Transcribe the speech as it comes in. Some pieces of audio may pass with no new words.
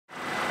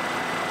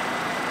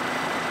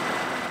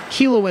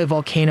Kilauea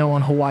Volcano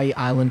on Hawaii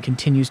Island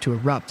continues to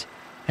erupt,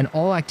 and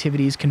all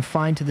activity is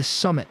confined to the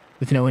summit,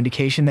 with no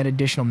indication that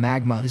additional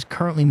magma is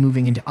currently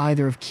moving into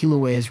either of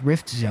Kilauea's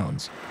rift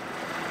zones.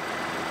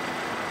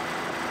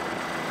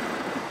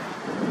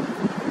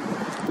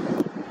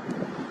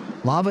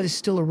 Lava is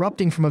still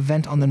erupting from a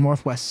vent on the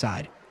northwest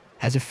side.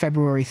 As of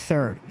February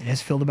 3rd, it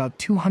has filled about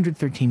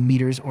 213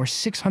 meters or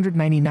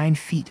 699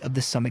 feet of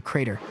the summit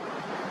crater.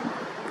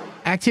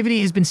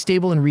 Activity has been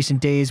stable in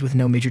recent days with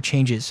no major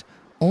changes.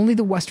 Only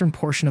the western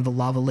portion of the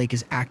lava lake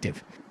is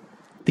active.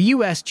 The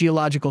U.S.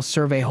 Geological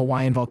Survey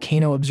Hawaiian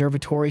Volcano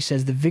Observatory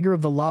says the vigor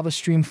of the lava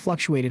stream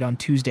fluctuated on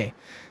Tuesday,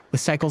 with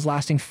cycles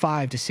lasting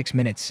 5 to 6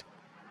 minutes.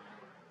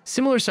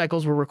 Similar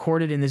cycles were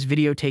recorded in this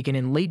video taken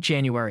in late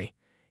January.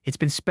 It's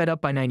been sped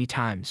up by 90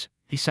 times.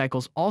 These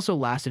cycles also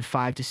lasted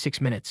 5 to 6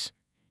 minutes.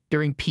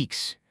 During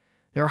peaks,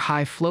 there are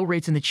high flow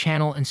rates in the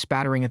channel and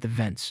spattering at the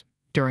vents.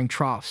 During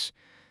troughs,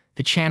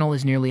 the channel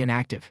is nearly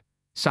inactive.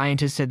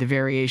 Scientists said the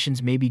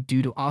variations may be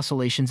due to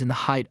oscillations in the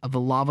height of the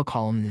lava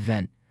column in the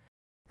vent.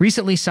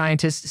 Recently,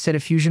 scientists said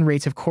effusion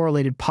rates have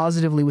correlated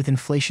positively with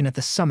inflation at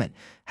the summit.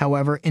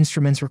 However,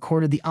 instruments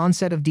recorded the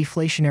onset of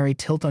deflationary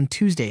tilt on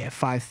Tuesday at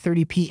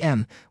 5:30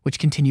 p.m., which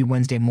continued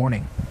Wednesday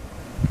morning.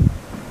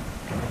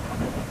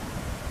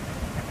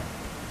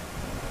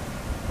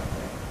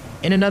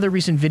 In another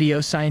recent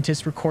video,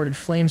 scientists recorded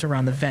flames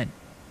around the vent.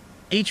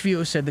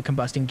 HVO said the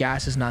combusting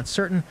gas is not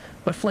certain,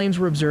 but flames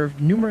were observed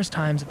numerous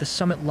times at the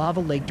summit lava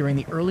lake during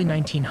the early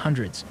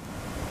 1900s.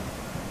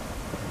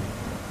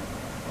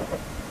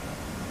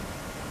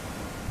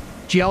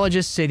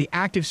 Geologists say the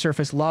active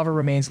surface lava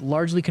remains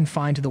largely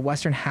confined to the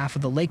western half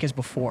of the lake as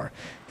before.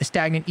 The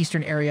stagnant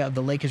eastern area of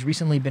the lake has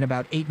recently been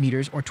about 8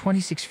 meters or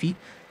 26 feet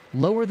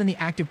lower than the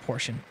active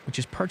portion, which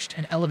is perched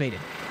and elevated.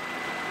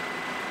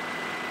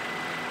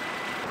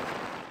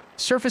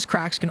 Surface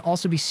cracks can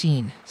also be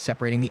seen,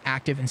 separating the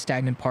active and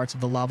stagnant parts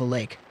of the lava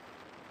lake.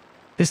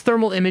 This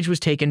thermal image was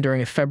taken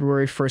during a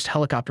February 1st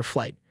helicopter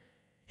flight.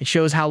 It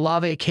shows how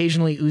lava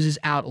occasionally oozes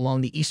out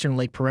along the eastern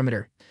lake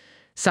perimeter.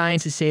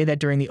 Scientists say that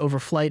during the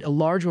overflight, a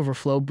large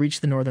overflow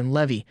breached the northern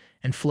levee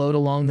and flowed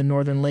along the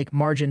northern lake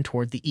margin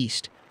toward the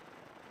east.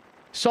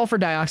 Sulfur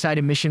dioxide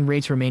emission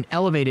rates remain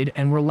elevated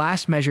and were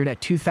last measured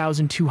at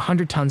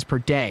 2,200 tons per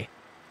day,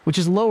 which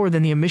is lower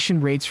than the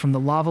emission rates from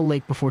the lava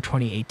lake before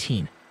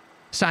 2018.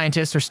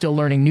 Scientists are still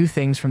learning new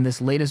things from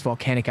this latest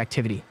volcanic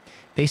activity.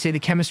 They say the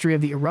chemistry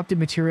of the erupted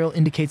material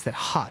indicates that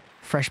hot,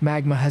 fresh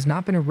magma has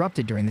not been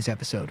erupted during this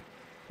episode.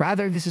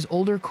 Rather, this is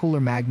older, cooler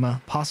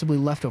magma, possibly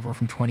leftover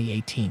from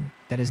 2018,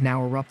 that is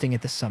now erupting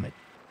at the summit.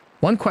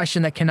 One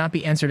question that cannot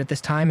be answered at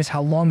this time is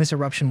how long this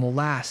eruption will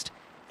last.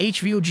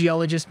 HVO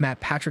geologist Matt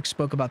Patrick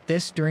spoke about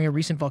this during a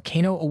recent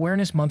Volcano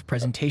Awareness Month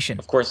presentation.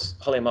 Of course,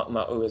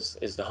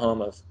 Halemaʻumaʻu is the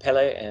home of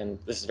Pele, and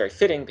this is very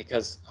fitting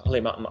because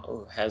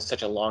Halemaʻumaʻu has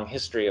such a long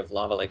history of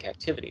lava lake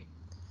activity.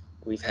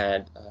 We've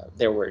had,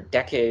 there were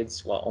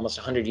decades, well, almost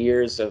 100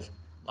 years of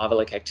lava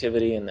lake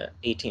activity in the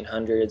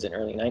 1800s and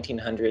early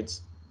 1900s.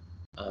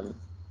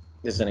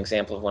 This is an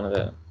example of one of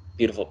the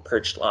beautiful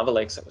perched lava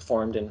lakes that were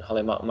formed in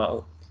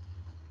Halemaʻumaʻu.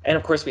 And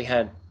of course, we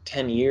had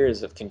 10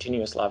 years of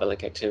continuous lava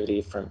lake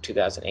activity from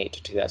 2008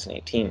 to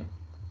 2018.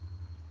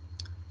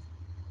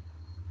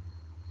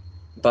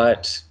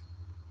 But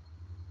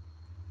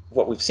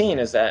what we've seen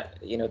is that,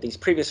 these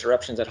previous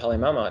eruptions at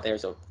Halemaʻumaʻu,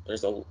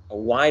 there's a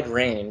wide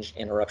range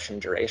in eruption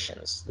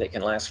durations. They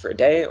can last for a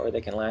day or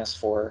they can last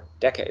for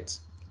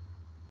decades.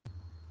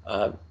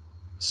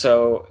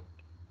 So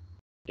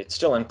it's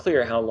still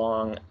unclear how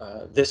long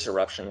this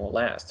eruption will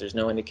last. There's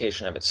no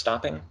indication of it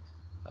stopping.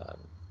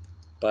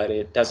 But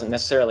it doesn't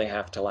necessarily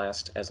have to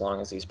last as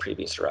long as these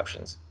previous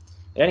eruptions.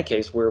 In any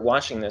case, we're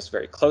watching this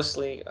very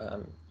closely.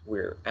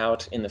 We're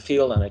out in the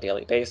field on a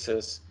daily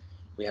basis.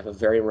 We have a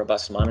very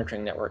robust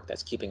monitoring network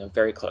that's keeping a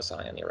very close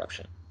eye on the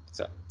eruption.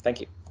 So, thank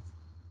you.